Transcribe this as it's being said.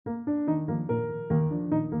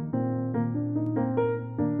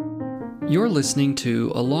You're listening to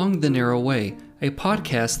Along the Narrow Way, a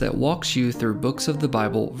podcast that walks you through books of the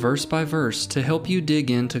Bible verse by verse to help you dig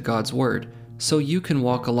into God's Word, so you can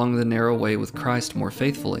walk along the narrow way with Christ more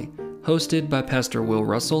faithfully. Hosted by Pastor Will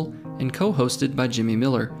Russell and co-hosted by Jimmy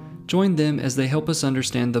Miller. Join them as they help us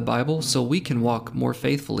understand the Bible so we can walk more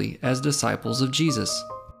faithfully as disciples of Jesus.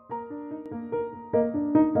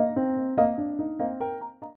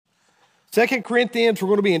 Second Corinthians, we're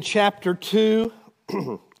going to be in chapter 2,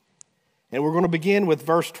 and we're going to begin with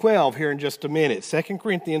verse 12 here in just a minute. 2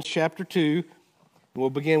 Corinthians chapter 2, and we'll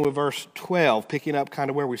begin with verse 12, picking up kind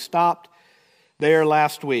of where we stopped there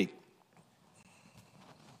last week.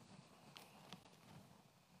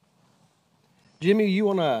 Jimmy, you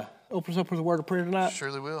want to open us up with a word of prayer tonight?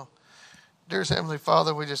 Surely will. Dearest Heavenly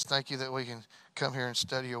Father, we just thank you that we can come here and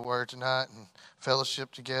study your word tonight and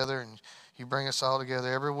fellowship together, and you bring us all together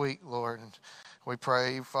every week, Lord. And we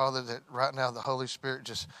pray, Father, that right now the Holy Spirit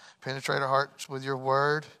just penetrate our hearts with your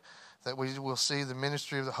word, that we will see the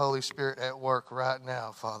ministry of the Holy Spirit at work right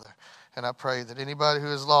now, Father. And I pray that anybody who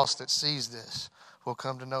is lost that sees this will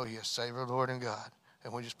come to know you as Savior, Lord, and God.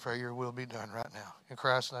 And we just pray your will be done right now. In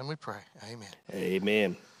Christ's name we pray. Amen.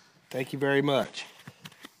 Amen. Thank you very much.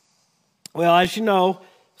 Well, as you know,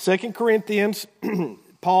 2 Corinthians,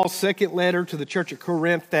 Paul's second letter to the church at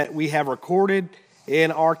Corinth that we have recorded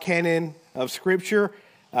in our canon of Scripture.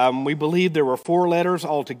 We believe there were 4 letters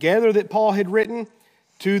altogether that Paul had written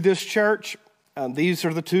to this church. These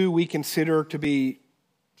are the 2 we consider to be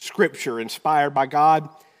Scripture, inspired by God,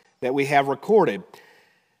 that we have recorded.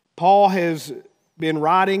 Paul has been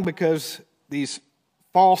writing because these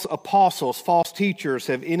false apostles, false teachers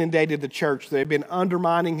have inundated the church. They've been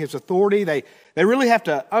undermining his authority. They really have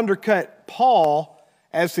to undercut Paul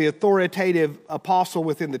as the authoritative apostle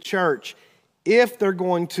within the church if they're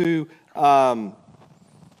going to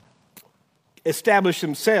establish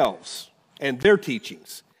themselves and their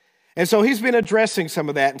teachings. And so he's been addressing some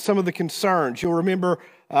of that and some of the concerns. You'll remember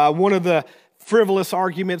one of the frivolous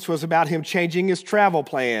arguments was about him changing his travel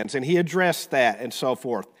plans, and he addressed that and so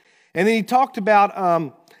forth. And then he talked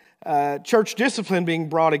about church discipline being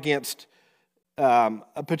brought against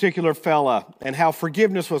a particular fella and how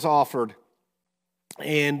forgiveness was offered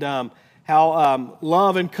and how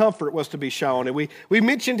love and comfort was to be shown. And we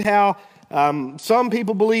mentioned how some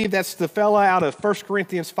people believe that's the fella out of 1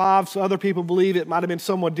 Corinthians 5. So other people believe it might have been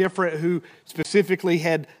someone different who specifically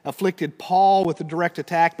had afflicted Paul with a direct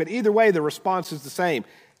attack. But either way, the response is the same.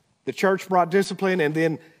 The church brought discipline, and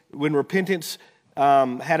then when repentance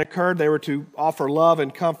had occurred, they were to offer love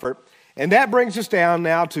and comfort. And that brings us down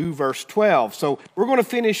now to verse 12. So we're going to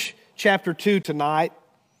finish chapter 2 tonight.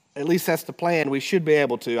 At least that's the plan. We should be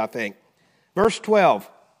able to, I think. Verse 12.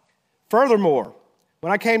 Furthermore,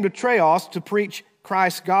 when I came to Troas to preach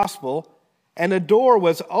Christ's gospel, and a door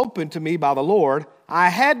was opened to me by the Lord, I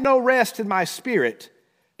had no rest in my spirit,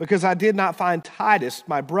 because I did not find Titus,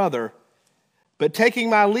 my brother. But taking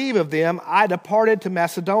my leave of them, I departed to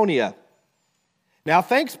Macedonia. Now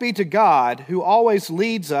thanks be to God, who always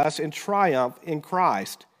leads us in triumph in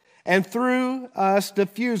Christ, and through us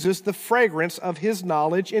diffuses the fragrance of his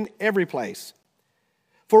knowledge in every place.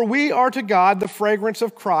 For we are to God the fragrance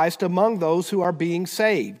of Christ among those who are being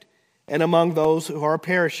saved, and among those who are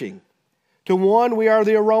perishing. To one we are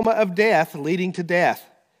the aroma of death leading to death,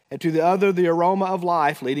 and to the other the aroma of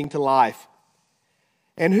life leading to life.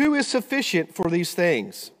 And who is sufficient for these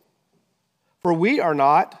things? For we are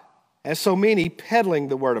not, as so many, peddling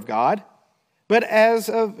the word of God, but as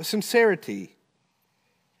of sincerity.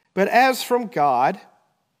 But as from God,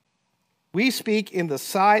 we speak in the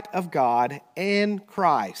sight of God and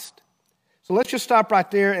Christ. So let's just stop right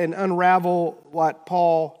there and unravel what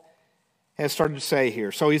Paul has started to say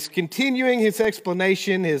here. So he's continuing his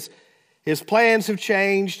explanation. His plans have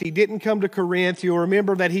changed. He didn't come to Corinth. You'll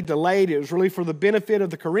remember that he delayed. It was really for the benefit of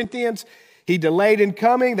the Corinthians. He delayed in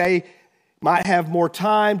coming. They might have more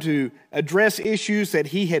time to address issues that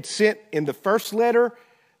he had sent in the first letter.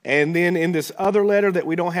 And then in this other letter that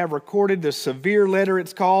we don't have recorded, the severe letter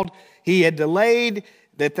it's called, he had delayed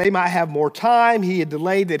that they might have more time. He had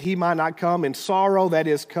delayed that he might not come in sorrow, that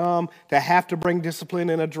is, come to have to bring discipline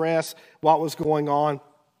and address what was going on.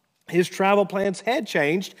 His travel plans had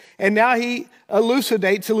changed, and now he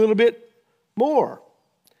elucidates a little bit more.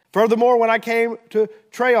 Furthermore, when I came to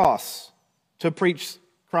Troas to preach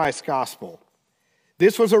Christ's gospel,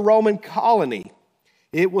 this was a Roman colony.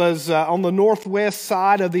 It was on the northwest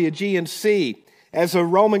side of the Aegean Sea. As a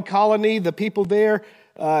Roman colony, the people there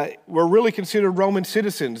were really considered Roman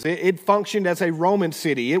citizens. It functioned as a Roman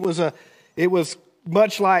city. It was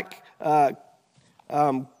much like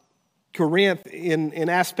Corinth in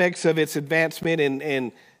aspects of its advancement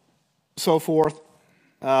and so forth.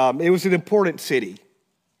 It was an important city.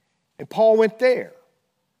 And Paul went there.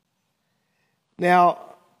 Now,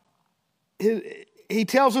 he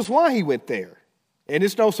tells us why he went there. And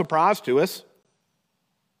it's no surprise to us.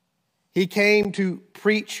 He came to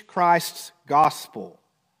preach Christ's gospel.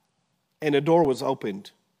 And a door was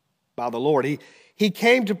opened by the Lord. He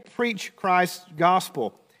came to preach Christ's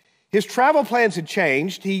gospel. His travel plans had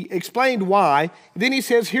changed. He explained why. Then he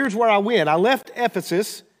says, here's where I went. I left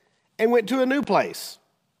Ephesus and went to a new place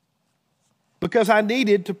because I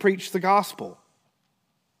needed to preach the gospel.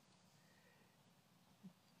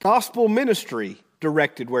 Gospel ministry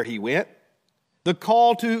directed where he went. The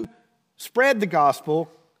call to spread the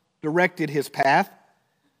gospel directed his path.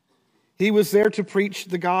 He was there to preach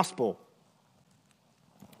the gospel.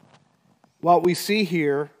 What we see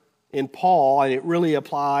here in Paul, and it really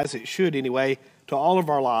applies, it should anyway, to all of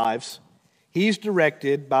our lives, he's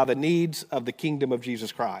directed by the needs of the kingdom of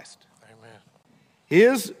Jesus Christ. Amen.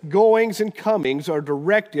 His goings and comings are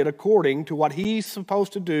directed according to what he's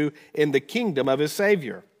supposed to do in the kingdom of his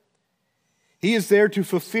Savior. He is there to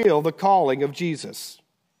fulfill the calling of Jesus.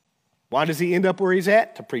 Why does he end up where he's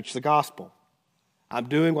at? To preach the gospel. I'm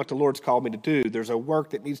doing what the Lord's called me to do. There's a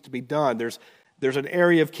work that needs to be done. There's an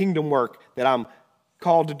area of kingdom work that I'm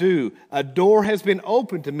called to do. A door has been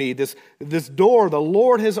opened to me. This door, the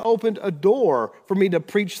Lord has opened a door for me to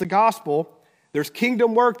preach the gospel. There's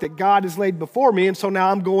kingdom work that God has laid before me, and so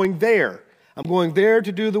now I'm going there. I'm going there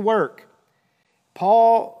to do the work.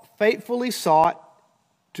 Paul faithfully sought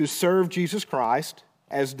to serve Jesus Christ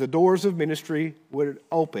as the doors of ministry would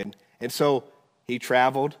open, and so he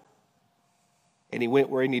traveled and he went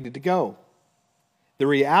where he needed to go. The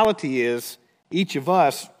reality is, each of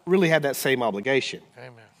us really had that same obligation.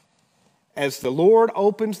 Amen. As the Lord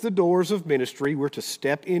opens the doors of ministry, we're to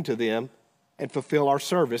step into them and fulfill our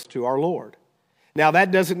service to our Lord. Now,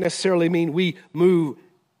 that doesn't necessarily mean we move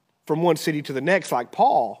from one city to the next like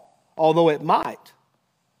Paul, although it might.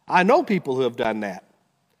 I know people who have done that.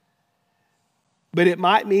 But it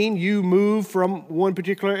might mean you move from one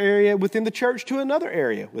particular area within the church to another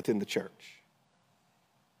area within the church.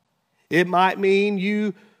 It might mean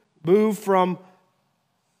you move from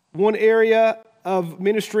one area of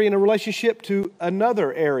ministry and a relationship to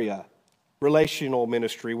another area, relational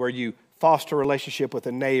ministry, where you foster a relationship with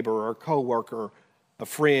a neighbor or a coworker, a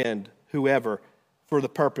friend, whoever, for the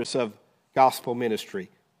purpose of gospel ministry.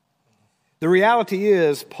 The reality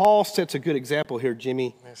is, Paul sets a good example here,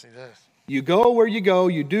 Jimmy. Yes, he does. You go where you go,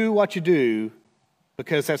 you do what you do,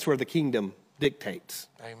 because that's where the kingdom dictates.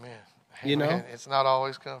 Amen. You know? Amen. It's not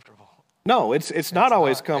always comfortable. No, it's not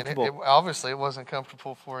always comfortable. Obviously, it wasn't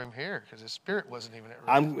comfortable for him here because his spirit wasn't even at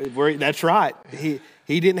rest. That's right. He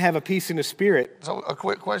didn't have a peace in his spirit. So a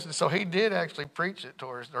quick question. So he did actually preach it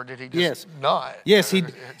towards, or did he just Yes. not? Yes,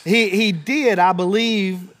 he did, I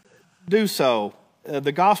believe, do so.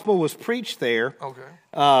 The gospel was preached there.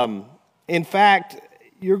 Okay. In fact,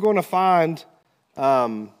 you're going to find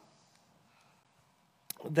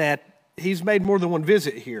that he's made more than one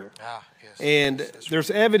visit here. Ah, yes. And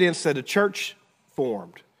there's evidence that a church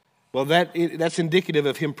formed. Well, that's indicative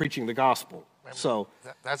of him preaching the gospel. So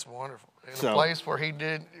that's wonderful. In a place where he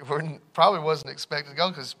probably wasn't expected to go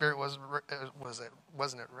because his spirit wasn't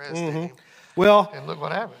at rest. Mm-hmm. Well, and look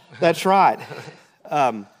what happened. That's right.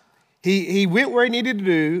 He went where he needed to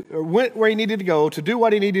do, or went where he needed to go to do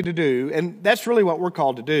what he needed to do, and that's really what we're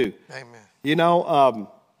called to do. Amen. You know,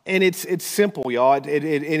 and it's simple, y'all.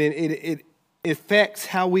 It affects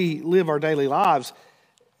how we live our daily lives.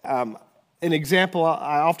 An example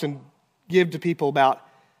I often give to people about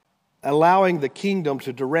allowing the kingdom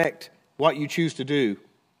to direct what you choose to do.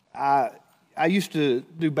 I used to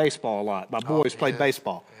do baseball a lot. My boys played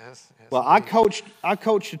baseball. Yes, well, I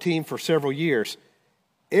coached a team for several years.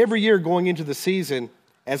 Every year going into the season,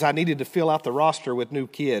 as I needed to fill out the roster with new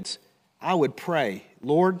kids, I would pray,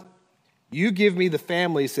 Lord, you give me the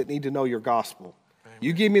families that need to know your gospel. Amen.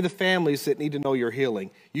 You give me the families that need to know your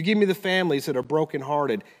healing. You give me the families that are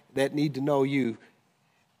brokenhearted that need to know you.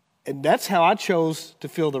 And that's how I chose to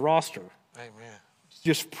fill the roster. Amen.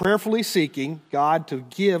 Just prayerfully seeking God to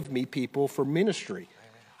give me people for ministry.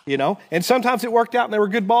 You know, and sometimes it worked out and they were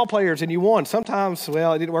good ball players and you won. Sometimes,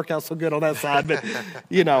 well, it didn't work out so good on that side, but,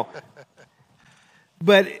 you know.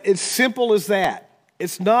 But it's simple as that.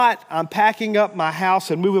 It's not I'm packing up my house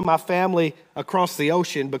and moving my family across the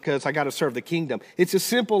ocean because I got to serve the kingdom. It's as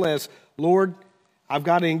simple as, Lord, I've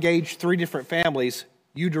got to engage 3 different families.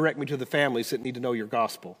 You direct me to the families that need to know your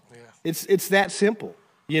gospel. Yeah. It's that simple,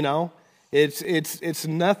 you know. It's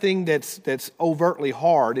nothing that's overtly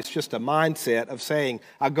hard. It's just a mindset of saying,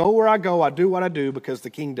 I go where I go, I do what I do because the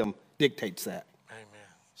kingdom dictates that. Amen.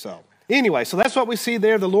 So Anyway, so that's what we see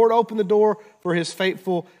there. The Lord opened the door for his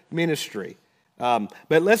faithful ministry.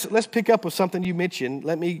 But let's pick up with something you mentioned.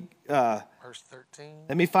 Verse 13.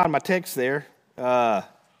 Let me find my text there.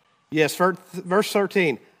 Yes, verse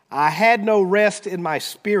 13. I had no rest in my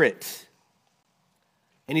spirit.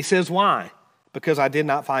 And he says, why? Because I did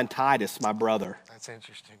not find Titus, my brother. That's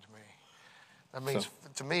interesting to me. That means,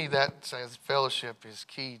 to me, that says fellowship is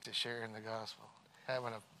key to sharing the gospel.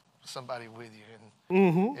 Having somebody with you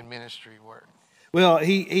in ministry work. Well,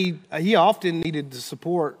 he often needed the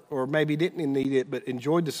support, or maybe didn't need it, but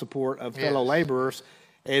enjoyed the support of fellow laborers.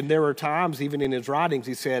 And there were times, even in his writings,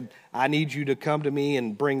 he said, I need you to come to me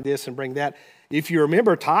and bring this and bring that. If you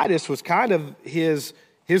remember, Titus was kind of his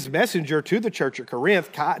messenger to the church at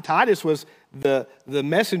Corinth. Titus was the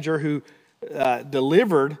messenger who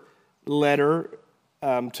delivered the letter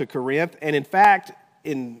to Corinth. And in fact,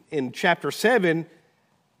 in chapter 7,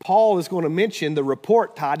 Paul is going to mention the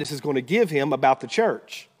report Titus is going to give him about the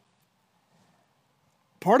church.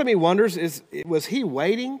 Part of me wonders, was he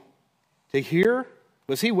waiting to hear?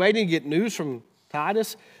 Was he waiting to get news from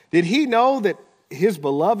Titus? Did he know that his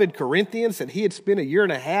beloved Corinthians that he had spent a year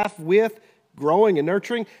and a half with, growing and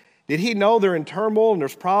nurturing, did he know they're in turmoil and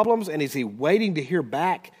there's problems? And is he waiting to hear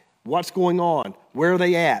back what's going on? Where are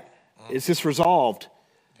they at? Is this resolved?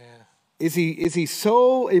 Is he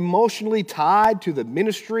so emotionally tied to the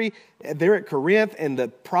ministry there at Corinth and the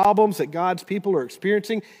problems that God's people are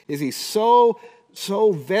experiencing? Is he so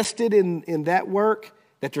vested in that work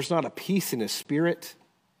that there's not a peace in his spirit?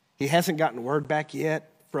 He hasn't gotten word back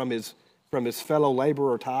yet from his fellow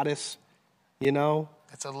laborer Titus, you know?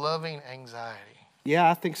 It's a loving anxiety.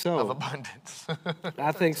 Yeah, I think so. Of abundance.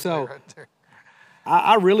 I think so. Right there.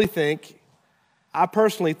 I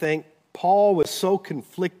personally think Paul was so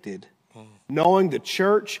conflicted knowing the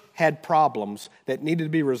church had problems that needed to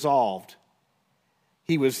be resolved.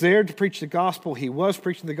 He was there to preach the gospel. He was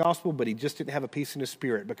preaching the gospel, but he just didn't have a peace in his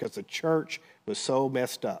spirit because the church was so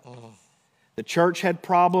messed up. The church had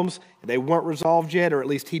problems. They weren't resolved yet, or at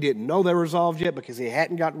least he didn't know they were resolved yet because he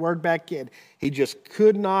hadn't gotten word back yet. He just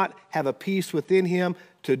could not have a peace within him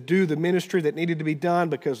to do the ministry that needed to be done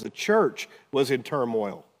because the church was in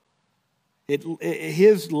turmoil.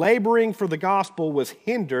 His laboring for the gospel was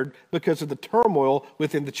hindered because of the turmoil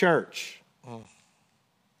within the church.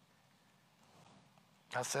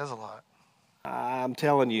 That says a lot. I'm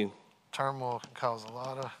telling you. Turmoil can cause a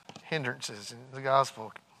lot of hindrances in the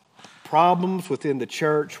gospel. Problems within the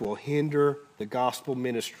church will hinder the gospel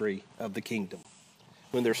ministry of the kingdom.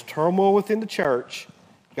 When there's turmoil within the church,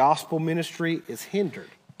 gospel ministry is hindered.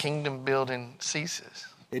 Kingdom building ceases.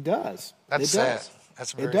 It does. That's sad.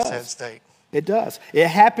 That's a very sad state. It does. It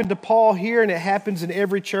happened to Paul here, and it happens in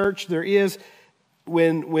every church. There is,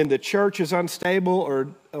 when the church is unstable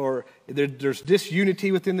or there's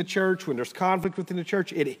disunity within the church, when there's conflict within the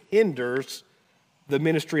church, it hinders the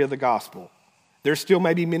ministry of the gospel. There still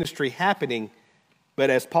may be ministry happening, but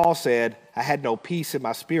as Paul said, I had no peace in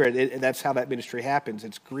my spirit. And that's how that ministry happens.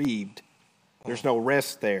 It's grieved. There's no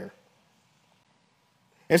rest there.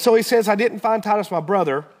 And so he says, I didn't find Titus my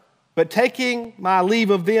brother, but taking my leave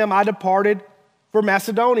of them, I departed for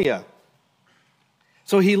Macedonia.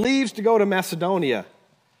 So he leaves to go to Macedonia.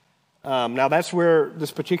 Now that's where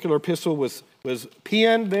this particular epistle was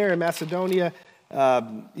penned there in Macedonia.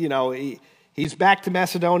 He's back to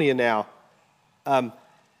Macedonia now.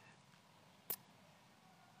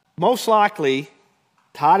 Most likely,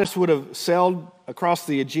 Titus would have sailed across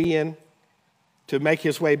the Aegean to make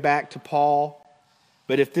his way back to Paul.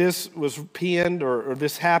 But if this was penned or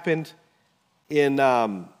this happened in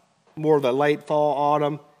more of the late fall,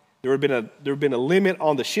 autumn, there would have been a limit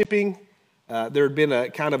on the shipping. There had been a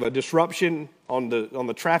kind of a disruption on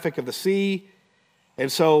the traffic of the sea,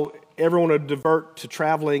 and so everyone would divert to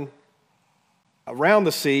traveling around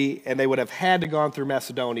the sea, and they would have had to gone through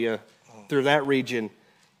Macedonia, through that region.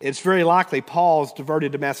 It's very likely Paul's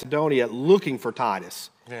diverted to Macedonia looking for Titus.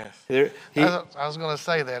 Yes. I was going to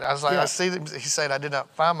say that. I was like, I see that he said, I did not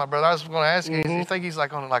find my brother. I was going to ask you, do you think he's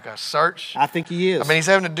like on like a search? I think he is. I mean, he's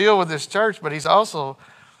having to deal with this church, but he's also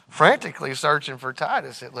frantically searching for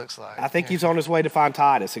Titus, it looks like. I think he's on his way to find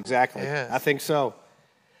Titus, exactly. Yes. I think so.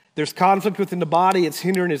 There's conflict within the body. It's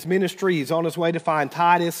hindering his ministry. He's on his way to find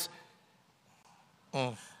Titus.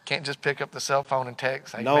 Can't just pick up the cell phone and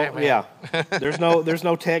text. Hey, no, man. Yeah. There's no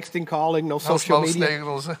texting, calling, no social media.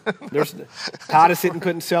 There's Titus isn't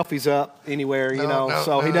putting selfies up anywhere, he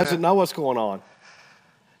doesn't know what's going on.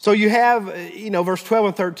 So you have, verse 12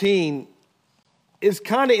 and 13, is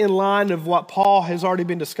kind of in line of what Paul has already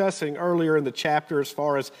been discussing earlier in the chapter as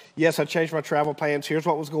far as, yes, I changed my travel plans. Here's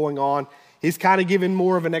what was going on. He's kind of giving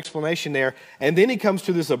more of an explanation there. And then he comes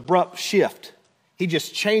to this abrupt shift. He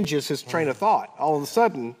just changes his train of thought all of a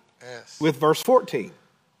sudden with verse 14.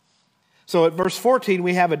 So at verse 14,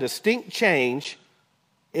 we have a distinct change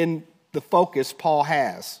in the focus Paul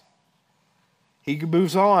has. He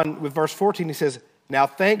moves on with verse 14. He says, now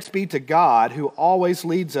thanks be to God who always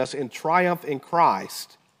leads us in triumph in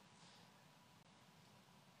Christ.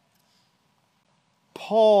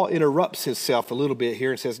 Paul interrupts himself a little bit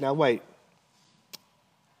here and says, now wait.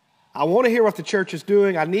 I want to hear what the church is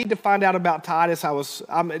doing. I need to find out about Titus.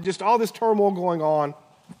 I'm just all this turmoil going on.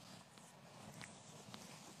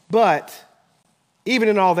 But even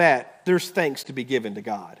in all that, there's thanks to be given to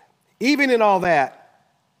God. Even in all that,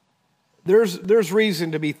 there's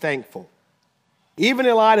reason to be thankful. Even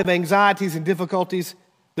in light of anxieties and difficulties,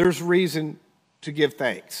 there's reason to give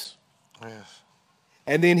thanks. Yes.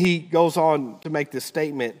 And then he goes on to make this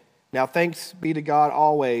statement. Now thanks be to God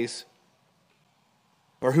always,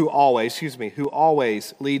 or who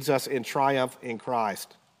always leads us in triumph in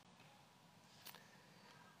Christ.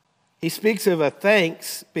 He speaks of a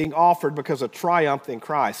thanks being offered because of triumph in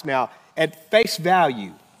Christ. Now, at face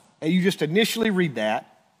value, and you just initially read that,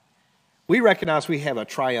 we recognize we have a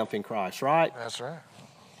triumph in Christ, right? That's right.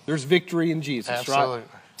 There's victory in Jesus, Absolutely. right?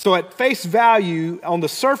 So at face value, on the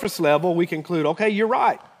surface level, we conclude, okay, you're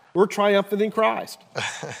right. We're triumphant in Christ.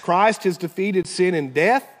 Christ has defeated sin and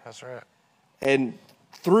death. That's right. And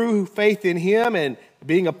through faith in him and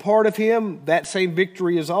being a part of him, that same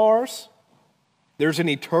victory is ours. There's an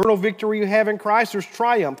eternal victory you have in Christ. There's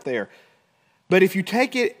triumph there. But if you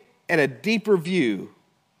take it at a deeper view,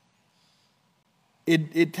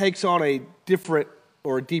 it takes on a different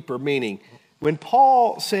or a deeper meaning. When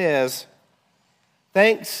Paul says,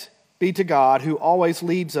 thanks be to God who always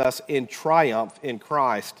leads us in triumph in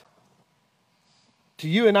Christ, to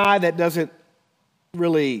you and I, that doesn't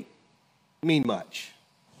really mean much.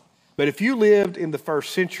 But if you lived in the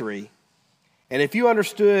first century, and if you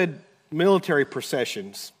understood military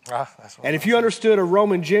processions, and if you understood a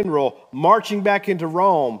Roman general marching back into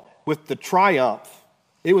Rome with the triumph,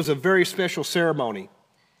 it was a very special ceremony.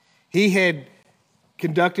 He had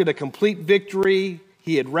conducted a complete victory.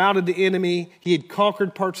 He had routed the enemy. He had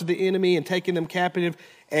conquered parts of the enemy and taken them captive.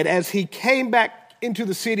 And as he came back into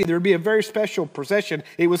the city, there would be a very special procession.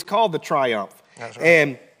 It was called the triumph. That's right.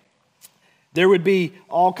 And there would be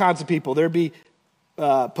all kinds of people. There would be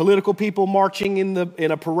political people marching in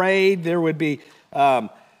a parade. There would be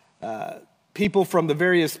people from the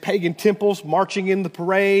various pagan temples marching in the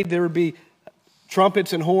parade. There would be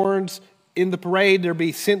trumpets and horns in the parade. There'd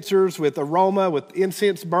be censers with aroma, with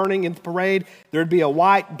incense burning in the parade. There'd be a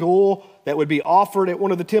white bull that would be offered at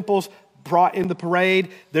one of the temples, brought in the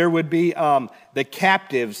parade. There would be the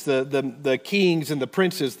captives, the kings and the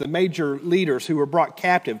princes, the major leaders who were brought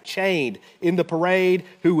captive, chained in the parade,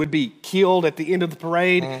 who would be killed at the end of the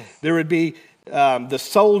parade. There would be the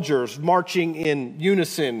soldiers marching in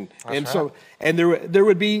unison. That's right. And there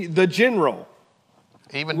would be the general.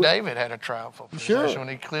 Even David had a triumphal procession when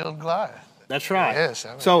he killed Goliath. That's right. Yes.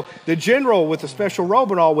 So the general with the special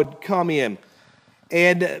robe and all would come in.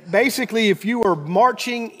 And basically, if you were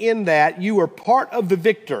marching in that, you were part of the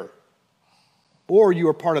victor, or you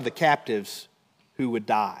were part of the captives who would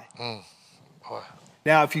die. Boy.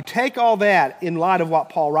 Now, if you take all that in light of what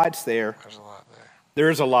Paul writes there, there's a lot there. There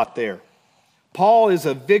is a lot there. Paul is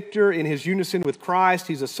a victor in his unison with Christ.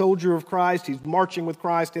 He's a soldier of Christ. He's marching with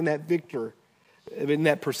Christ in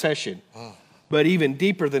that procession. But even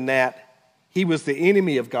deeper than that, he was the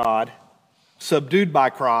enemy of God, subdued by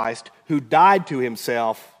Christ, who died to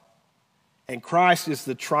himself, and Christ is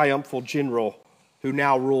the triumphal general who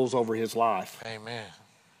now rules over his life. Amen.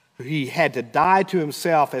 He had to die to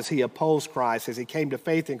himself as he opposed Christ, as he came to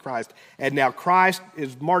faith in Christ. And now Christ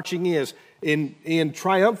is marching in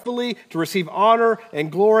triumphantly to receive honor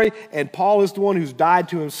and glory, and Paul is the one who's died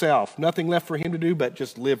to himself. Nothing left for him to do but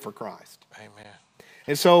just live for Christ. Amen.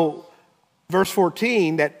 And so, verse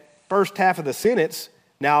 14, that first half of the sentence,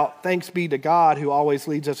 now thanks be to God who always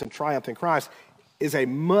leads us in triumph in Christ, is a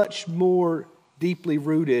much more deeply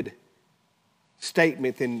rooted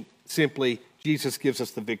statement than simply Jesus gives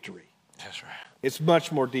us the victory. That's right. It's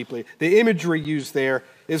much more deeply. The imagery used there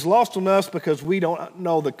is lost on us because we don't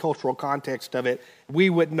know the cultural context of it.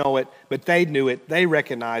 We wouldn't know it, but they knew it. They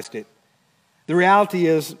recognized it. The reality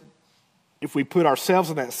is, if we put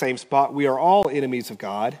ourselves in that same spot, we are all enemies of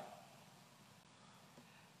God.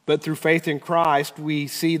 But through faith in Christ, we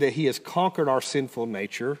see that he has conquered our sinful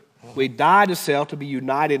nature. We die to self to be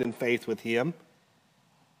united in faith with him.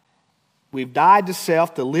 We've died to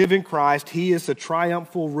self to live in Christ. He is the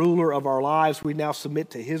triumphal ruler of our lives. We now submit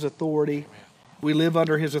to his authority. Amen. We live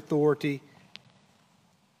under his authority.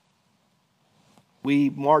 We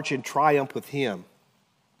march in triumph with him.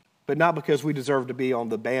 But not because we deserve to be on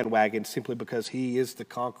the bandwagon, simply because he is the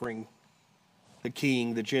conquering, the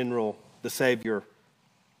king, the general, the Savior.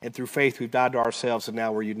 And through faith, we've died to ourselves, and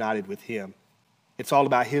now we're united with him. It's all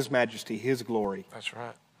about his majesty, his glory. That's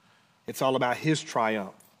right. It's all about his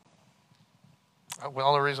triumph. Well, the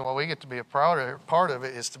only reason why we get to be a part of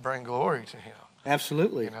it is to bring glory to him.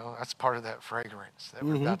 Absolutely. You know, that's part of that fragrance that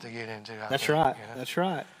we're about to get into. That's right. You know? That's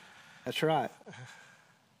right. That's right.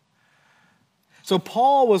 So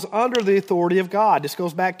Paul was under the authority of God. This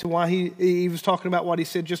goes back to why he was talking about what he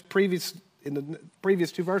said just in the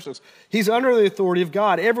previous two verses. He's under the authority of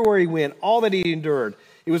God. Everywhere he went, all that he endured,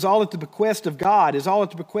 it was all at the bequest of God. It was all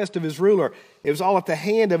at the bequest of his ruler. It was all at the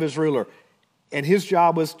hand of his ruler. And his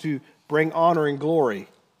job was to bring honor and glory,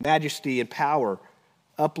 majesty and power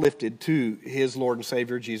uplifted to his Lord and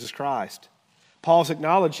Savior, Jesus Christ. Paul's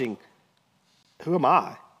acknowledging, who am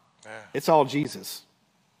I? Yeah. It's all Jesus.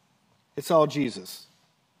 It's all Jesus.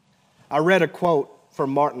 I read a quote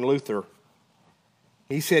from Martin Luther.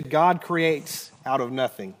 He said, God creates out of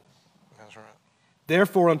nothing. That's right.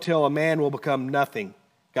 Therefore, until a man will become nothing,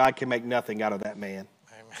 God can make nothing out of that man.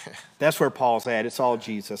 Amen. That's where Paul's at. It's all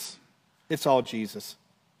Jesus. It's all Jesus.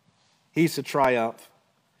 He's the triumph.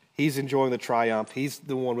 He's enjoying the triumph. He's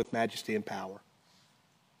the one with majesty and power.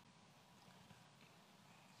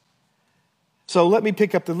 So let me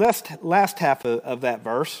pick up the last half of that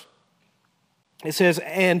verse. It says,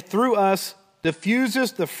 and through us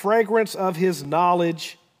diffuses the fragrance of his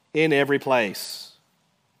knowledge in every place.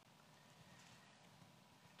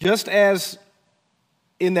 Just as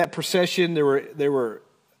in that procession there were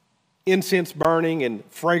incense burning and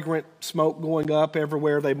fragrant smoke going up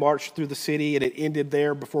everywhere they marched through the city, and it ended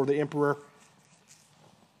there before the emperor.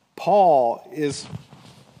 Paul is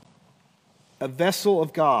a vessel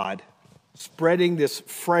of God spreading this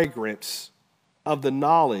fragrance of the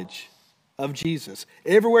knowledge of Jesus.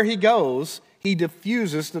 Everywhere he goes, he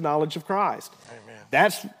diffuses the knowledge of Christ. Amen.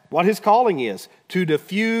 That's what his calling is, to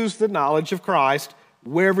diffuse the knowledge of Christ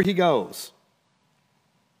wherever he goes.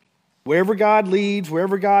 Wherever God leads,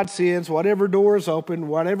 wherever God sends, whatever door is open,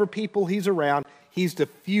 whatever people he's around, he's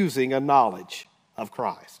diffusing a knowledge of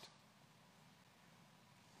Christ.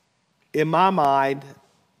 In my mind,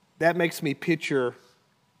 that makes me picture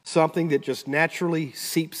something that just naturally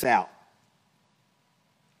seeps out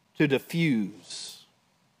to diffuse.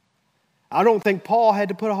 I don't think Paul had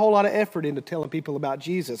to put a whole lot of effort into telling people about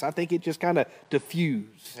Jesus. I think it just kind of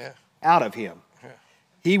diffused out of him. Yeah.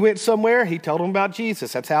 He went somewhere, he told them about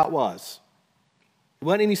Jesus. That's how it was. It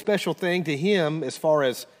wasn't any special thing to him as far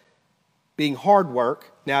as being hard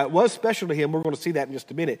work. Now, it was special to him. We're going to see that in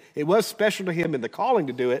just a minute. It was special to him in the calling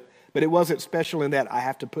to do it, but it wasn't special in that I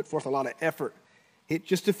have to put forth a lot of effort. It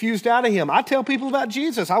just diffused out of him. I tell people about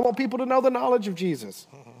Jesus. I want people to know the knowledge of Jesus.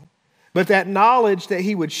 Mm-hmm. But that knowledge that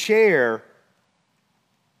he would share,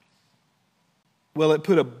 well, it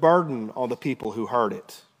put a burden on the people who heard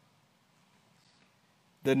it.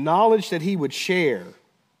 The knowledge that he would share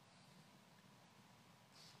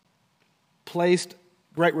placed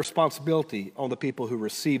great responsibility on the people who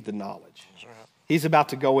received the knowledge. That's right. He's about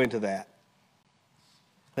to go into that.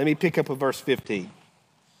 Let me pick up at verse 15.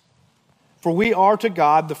 For we are to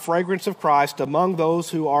God the fragrance of Christ among those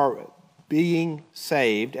who are being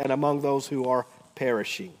saved and among those who are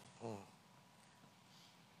perishing.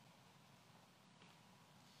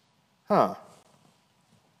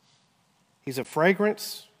 He's a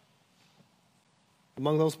fragrance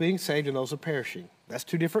among those being saved and those who are perishing. That's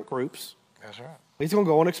two different groups. That's right. He's going to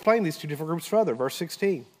go and explain these two different groups further. Verse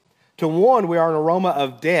 16. To one, we are an aroma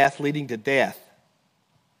of death leading to death.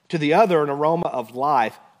 To the other, an aroma of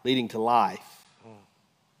life leading to life.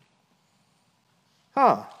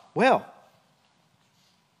 Well,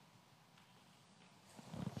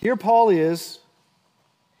 here Paul is.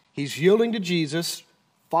 He's yielding to Jesus,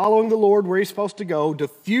 following the Lord where he's supposed to go,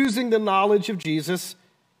 diffusing the knowledge of Jesus.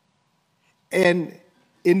 And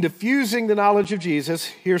in diffusing the knowledge of Jesus,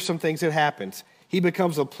 here's some things that happens. He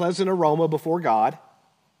becomes a pleasant aroma before God,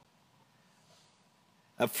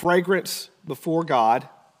 a fragrance before God.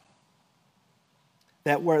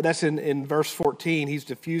 That's in verse 14. He's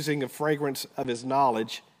diffusing a fragrance of his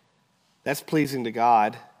knowledge. That's pleasing to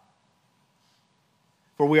God.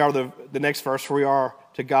 For we are the next verse, for we are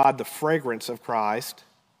to God the fragrance of Christ.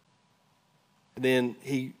 And then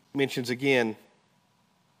he mentions again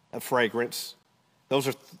a fragrance. Those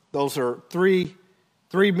are three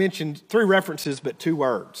references, but two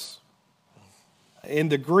words. In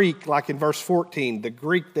the Greek, like in verse 14, the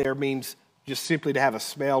Greek there means just simply to have a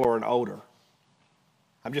smell or an odor.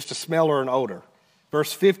 I'm just a smell or an odor.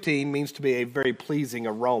 Verse 15 means to be a very pleasing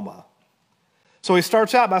aroma. So he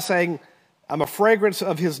starts out by saying, I'm a fragrance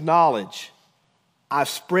of his knowledge. I've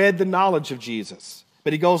spread the knowledge of Jesus.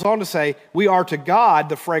 But he goes on to say, we are to God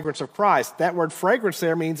the fragrance of Christ. That word fragrance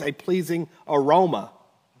there means a pleasing aroma.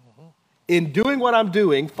 In doing what I'm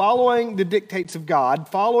doing, following the dictates of God,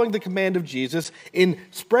 following the command of Jesus, in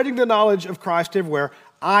spreading the knowledge of Christ everywhere,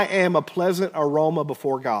 I am a pleasant aroma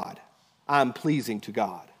before God. I'm pleasing to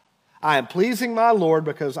God. I am pleasing my Lord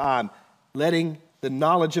because I'm letting the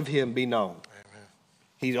knowledge of him be known. Amen.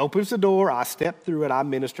 He opens the door, I step through it, I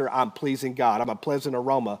minister, I'm pleasing God. I'm a pleasant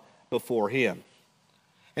aroma before him.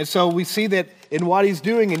 And so we see that in what he's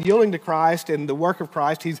doing and yielding to Christ and the work of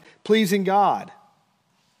Christ, he's pleasing God.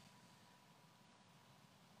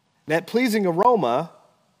 That pleasing aroma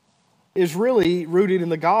is really rooted in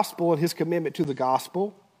the gospel and his commitment to the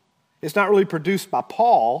gospel. It's not really produced by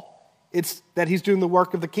Paul. It's that he's doing the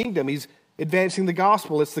work of the kingdom. He's advancing the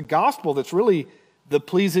gospel. It's the gospel that's really the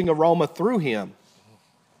pleasing aroma through him.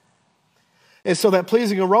 And so that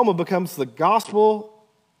pleasing aroma becomes the gospel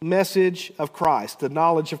message of Christ, the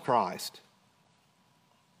knowledge of Christ.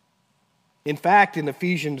 In fact, in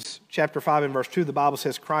Ephesians chapter 5 and verse 2, the Bible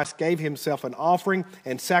says Christ gave himself an offering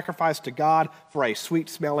and sacrifice to God for a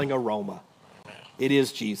sweet-smelling aroma. It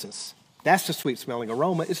is Jesus. That's the sweet-smelling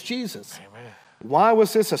aroma. It's Jesus. Amen. Why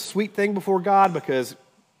was this a sweet thing before God? Because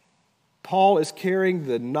Paul is carrying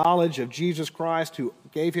the knowledge of Jesus Christ, who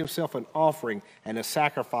gave himself an offering and a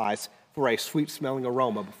sacrifice for a sweet-smelling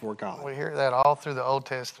aroma before God. We hear that all through the Old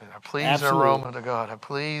Testament. A pleasing aroma to God. A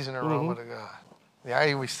pleasing aroma to God.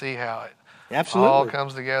 Yeah, we see how it all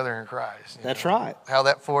comes together in Christ. That's right. How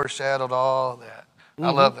that foreshadowed all that. I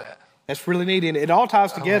love that. That's really neat. And it all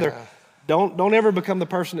ties together. Don't ever become the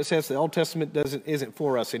person that says the Old Testament isn't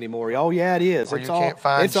for us anymore. Oh, yeah, it is. Or It's you all, can't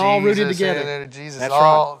find it's all rooted Jesus together. in it. Jesus That's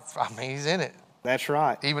all, right. I mean, he's in it. That's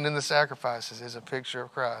right. Even in the sacrifices is a picture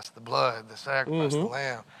of Christ. The blood, the sacrifice, the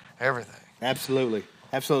lamb, everything. Absolutely.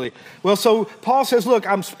 Absolutely. Well, so Paul says, look,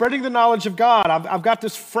 I'm spreading the knowledge of God. I've got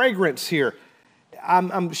this fragrance here.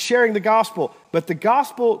 I'm sharing the gospel. But the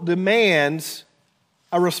gospel demands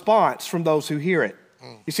a response from those who hear it.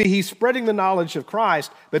 You see, he's spreading the knowledge of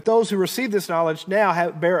Christ, but those who receive this knowledge now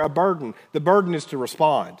bear a burden. The burden is to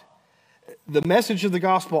respond. The message of the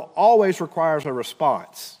gospel always requires a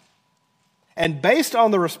response. And based on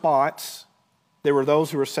the response, there were those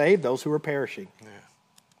who were saved, those who were perishing. Yeah.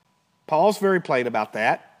 Paul's very plain about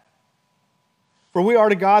that. For we are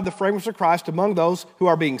to God the fragrance of Christ among those who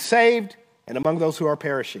are being saved and among those who are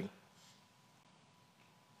perishing.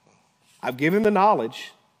 I've given the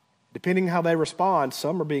knowledge. Depending on how they respond,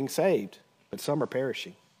 some are being saved, but some are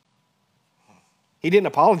perishing. He didn't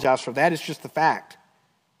apologize for that. It's just the fact.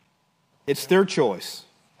 It's their choice,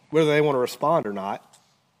 whether they want to respond or not.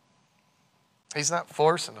 He's not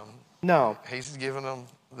forcing them. No. He's giving them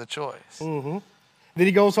the choice. Then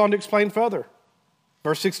he goes on to explain further.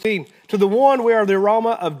 Verse 16, to the one we are the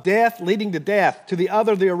aroma of death leading to death, to the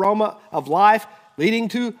other the aroma of life leading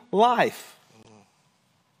to life.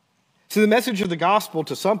 See, the message of the gospel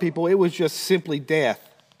to some people, it was just simply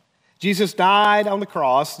death. Jesus died on the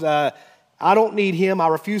cross. I don't need him. I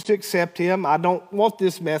refuse to accept him. I don't want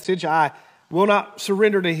this message. I will not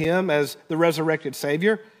surrender to him as the resurrected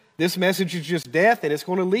Savior. This message is just death, and it's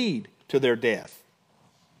going to lead to their death.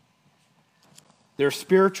 Their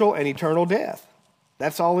spiritual and eternal death.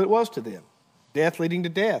 That's all it was to them. Death leading to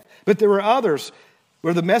death. But there were others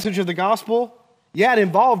where the message of the gospel, it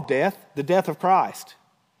involved death, the death of Christ.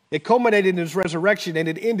 It culminated in his resurrection, and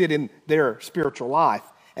it ended in their spiritual life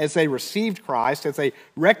as they received Christ, as they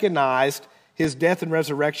recognized his death and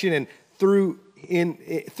resurrection, and through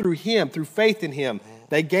him, through faith in him,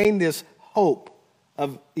 they gained this hope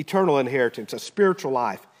of eternal inheritance, a spiritual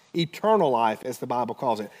life, eternal life, as the Bible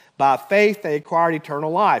calls it. By faith, they acquired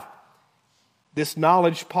eternal life. This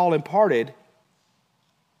knowledge Paul imparted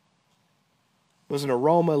was an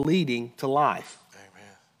aroma leading to life.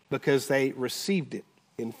 Amen. Because they received it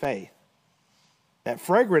in faith. That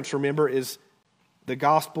fragrance, remember, is the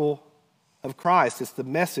gospel of Christ. It's the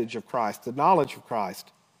message of Christ, the knowledge of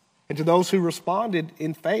Christ. And to those who responded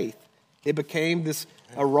in faith, it became this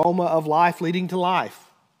aroma of life leading to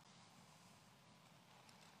life.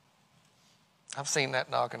 I've seen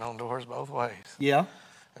that knocking on doors both ways. Yeah.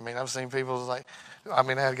 I mean, I've seen people I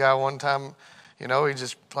had a guy one time, he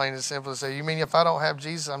just plain and simple say, you mean if I don't have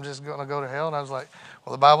Jesus, I'm just going to go to hell? And I was like,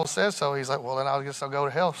 well, the Bible says so. He's like, well, then I guess I'll go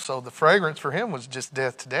to hell. So the fragrance for him was just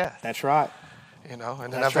death to death. That's right. you know.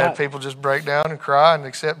 And then That's I've right. had people just break down and cry and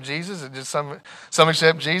accept Jesus. And just some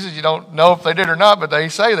accept Jesus. You don't know if they did or not, but they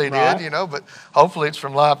say they Right. did, you know. But hopefully it's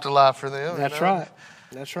from life to life for them. That's you know, right.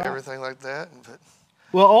 That's right. Everything like that. But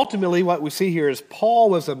Well, ultimately, what we see here is Paul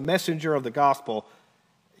was a messenger of the gospel.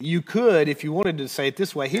 You could, if you wanted to say it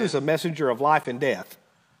this way, he was a messenger of life and death.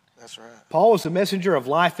 that's right. Paul was a messenger of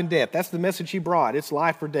life and death. That's the message he brought. It's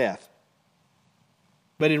life or death.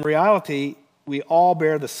 But in reality, we all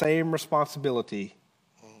bear the same responsibility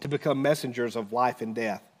to become messengers of life and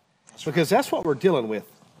death. Because that's what we're dealing with.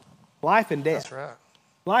 Life and death. That's right.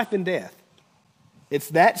 Life and death. It's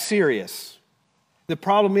that serious. The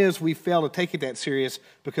problem is we fail to take it that serious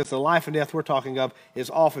because the life and death we're talking of is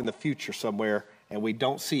off in the future somewhere and we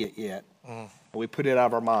don't see it yet. And we put it out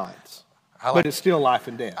of our minds. But it's still life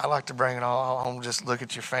and death. I like to bring it all home. Just look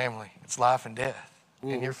at your family. It's life and death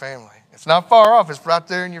in your family. It's not far off. It's right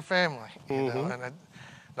there in your family. You know, and I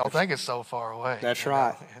don't think it's so far away. That's you know.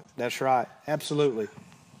 right. That's right. Absolutely.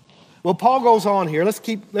 Well, Paul goes on here.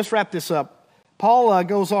 Let's wrap this up. Paul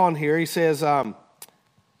goes on here. He says, to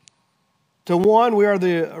one, we are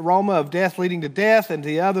the aroma of death leading to death, and to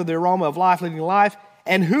the other, the aroma of life leading to life.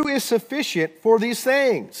 And who is sufficient for these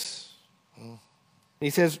things? He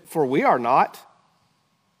says, for we are not,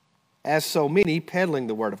 as so many, peddling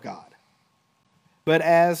the word of God, but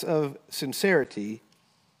as of sincerity,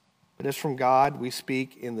 but as from God, we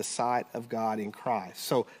speak in the sight of God in Christ.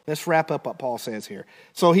 So let's wrap up what Paul says here.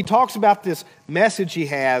 So he talks about this message he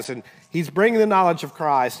has, and he's bringing the knowledge of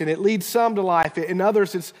Christ, and it leads some to life, and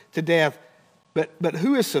others it's to death. But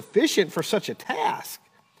who is sufficient for such a task?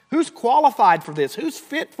 Who's qualified for this? Who's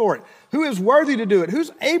fit for it? Who is worthy to do it? Who's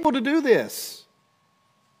able to do this?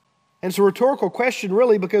 And it's a rhetorical question,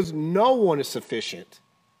 really, because no one is sufficient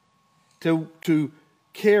to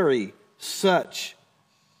carry such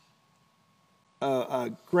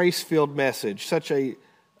a grace-filled message, such a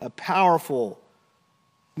powerful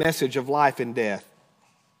message of life and death.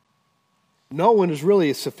 No one is really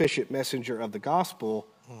a sufficient messenger of the gospel,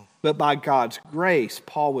 but by God's grace,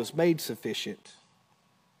 Paul was made sufficient.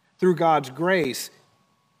 Through God's grace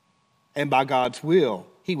and by God's will,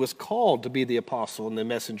 he was called to be the apostle and the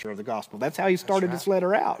messenger of the gospel. That's how he started this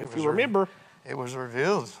letter out, if you remember. It was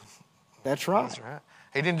revealed. That's right. That's right.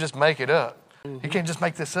 He didn't just make it up. You can't just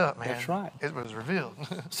make this up, man. That's right. It was revealed.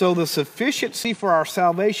 So the sufficiency for our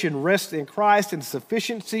salvation rests in Christ, and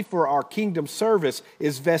sufficiency for our kingdom service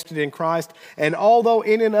is vested in Christ. And although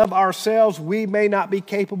in and of ourselves we may not be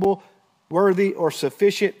capable, worthy, or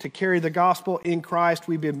sufficient to carry the gospel, in Christ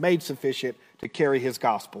we've been made sufficient to carry his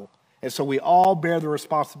gospel. And so we all bear the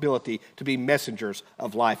responsibility to be messengers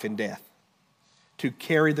of life and death, to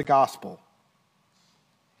carry the gospel.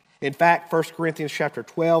 In fact, 1 Corinthians chapter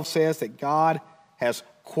 12 says that God has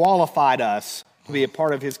qualified us to be a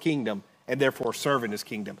part of his kingdom and therefore serve in his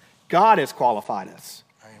kingdom. God has qualified us.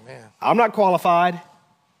 Amen. I'm not qualified,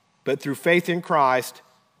 but through faith in Christ,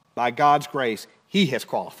 by God's grace, he has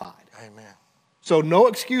qualified. Amen. So no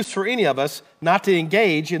excuse for any of us not to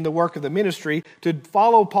engage in the work of the ministry, to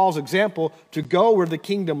follow Paul's example, to go where the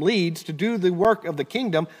kingdom leads, to do the work of the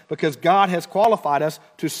kingdom, because God has qualified us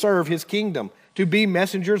to serve his kingdom, to be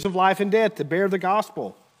messengers of life and death, to bear the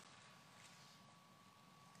gospel.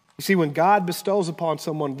 You see, when God bestows upon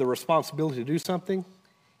someone the responsibility to do something,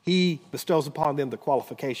 he bestows upon them the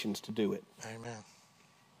qualifications to do it. Amen.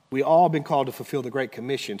 We all have been called to fulfill the Great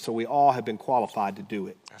Commission, so we all have been qualified to do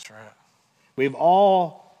it. That's right. We've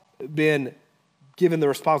all been given the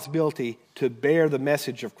responsibility to bear the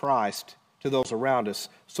message of Christ to those around us,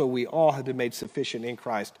 so we all have been made sufficient in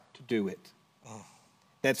Christ to do it.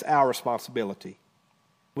 That's our responsibility.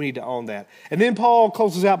 We need to own that. And then Paul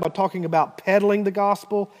closes out by talking about peddling the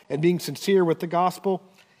gospel and being sincere with the gospel.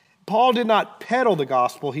 Paul did not peddle the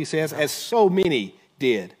gospel, he says, as so many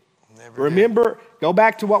did. Remember, go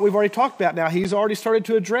back to what we've already talked about now. He's already started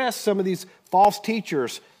to address some of these false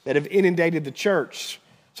teachers that have inundated the church,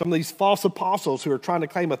 some of these false apostles who are trying to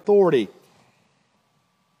claim authority.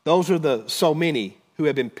 Those are the so many who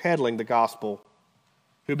have been peddling the gospel,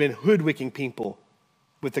 who have been hoodwinking people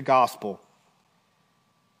with the gospel.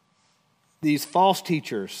 These false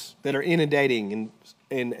teachers that are inundating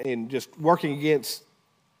and just working against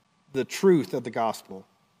the truth of the gospel.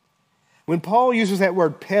 When Paul uses that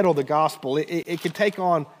word peddle the gospel, it can take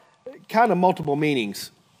on kind of multiple meanings.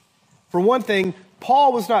 For one thing,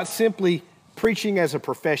 Paul was not simply preaching as a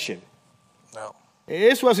profession. No.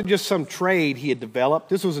 This wasn't just some trade he had developed.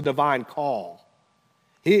 This was a divine call.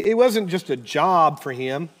 It wasn't just a job for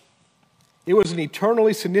him. It was an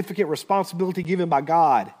eternally significant responsibility given by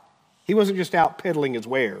God. He wasn't just out peddling his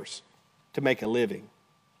wares to make a living.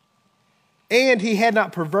 And he had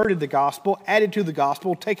not perverted the gospel, added to the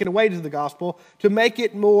gospel, taken away to the gospel to make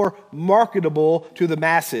it more marketable to the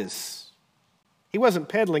masses. He wasn't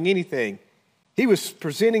peddling anything. He was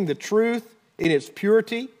presenting the truth in its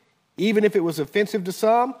purity, even if it was offensive to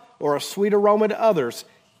some or a sweet aroma to others.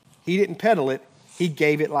 He didn't peddle it. He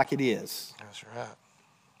gave it like it is. That's right.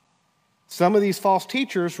 Some of these false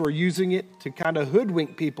teachers were using it to kind of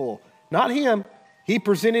hoodwink people. Not him. He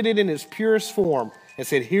presented it in its purest form and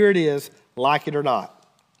said, here it is, like it or not.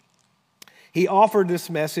 He offered this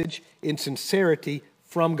message in sincerity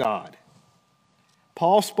from God.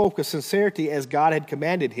 Paul spoke of sincerity as God had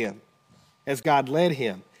commanded him, as God led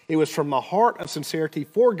him. It was from a heart of sincerity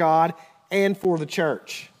for God and for the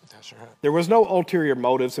church. That's right. There was no ulterior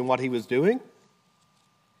motives in what he was doing.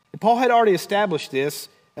 And Paul had already established this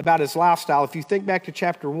about his lifestyle. If you think back to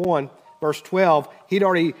chapter 1, verse 12, he'd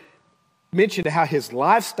already mentioned how his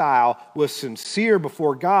lifestyle was sincere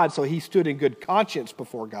before God, so he stood in good conscience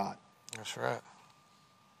before God. That's right.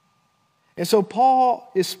 And so Paul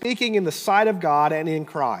is speaking in the sight of God and in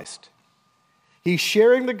Christ. He's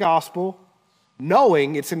sharing the gospel,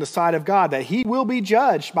 knowing it's in the sight of God, that he will be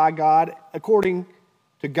judged by God according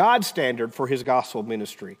to God's standard for his gospel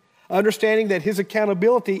ministry, understanding that his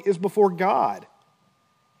accountability is before God.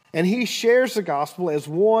 And he shares the gospel as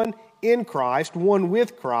one in Christ, one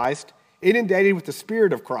with Christ, inundated with the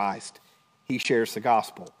Spirit of Christ. He shares the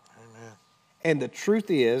gospel. Amen. And the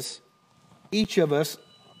truth is, each of us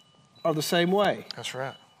are the same way. That's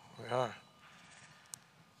right. We are.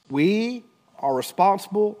 We are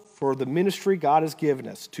responsible for the ministry God has given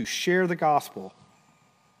us to share the gospel.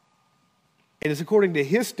 And it's according to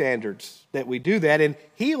his standards that we do that, and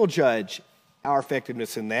he'll judge our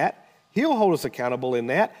effectiveness in that. He'll hold us accountable in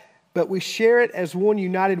that, but we share it as one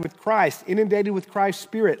united with Christ, inundated with Christ's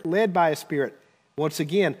Spirit, led by his Spirit, once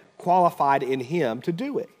again, qualified in him to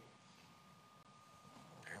do it.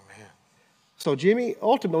 Amen. So, Jimmy,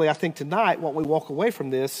 ultimately, I think tonight what we walk away from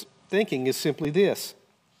this thinking is simply this.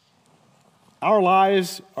 Our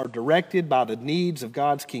lives are directed by the needs of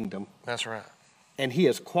God's kingdom. That's right. And he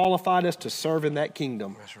has qualified us to serve in that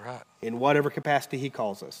kingdom. That's right. In whatever capacity he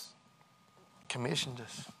calls us. Commissioned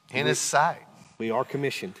us in his sight. We are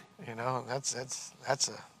commissioned. You know, that's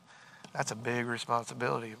a big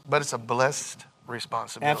responsibility, but it's a blessed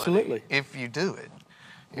responsibility. Absolutely. If you do it,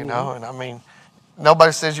 you know, and I mean,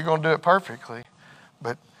 nobody says you're going to do it perfectly,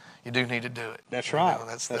 but you do need to do it. That's right. You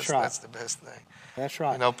know, that's right. That's the best thing. That's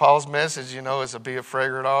right. You know, Paul's message, you know, is to be a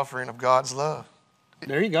fragrant offering of God's love.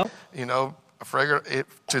 There you go. You know, a fragrant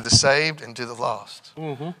to the saved and to the lost.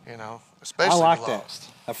 Mm-hmm. You know, especially I like the lost.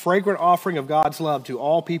 that. A fragrant offering of God's love to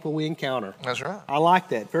all people we encounter. That's right. I like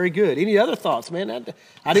that. Very good. Any other thoughts, man?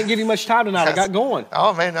 I didn't give you much time tonight. I got going.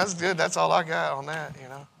 Oh, man, that's good. That's all I got on that, you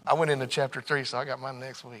know. I went into chapter 3, so I got mine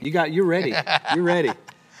next week. You're ready. You're ready.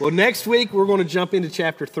 Well, next week we're going to jump into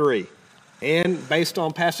chapter 3. And based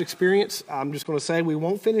on past experience, I'm just going to say we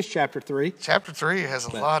won't finish chapter 3. Chapter 3 has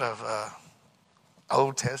a lot of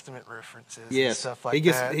Old Testament references and stuff like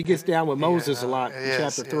that. He gets down with Moses a lot in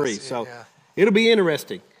yes, chapter 3. yes, So yeah. it'll be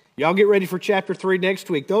interesting. Y'all get ready for chapter 3 next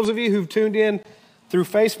week. Those of you who've tuned in through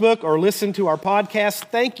Facebook or listened to our podcast,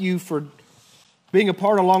 thank you for being a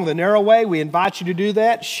part along the narrow way. We invite you to do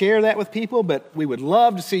that. Share that with people, but we would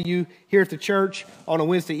love to see you here at the church on a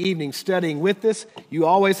Wednesday evening studying with us. You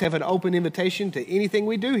always have an open invitation to anything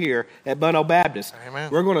we do here at Bunno Baptist.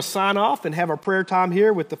 Amen. We're going to sign off and have our prayer time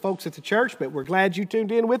here with the folks at the church, but we're glad you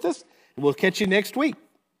tuned in with us, and we'll catch you next week.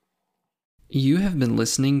 You have been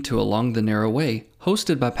listening to Along the Narrow Way,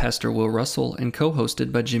 hosted by Pastor Will Russell and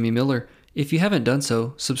co-hosted by Jimmy Miller. If you haven't done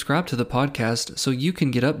so, subscribe to the podcast so you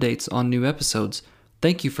can get updates on new episodes.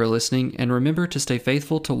 Thank you for listening, and remember to stay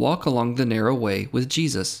faithful to walk along the narrow way with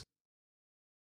Jesus.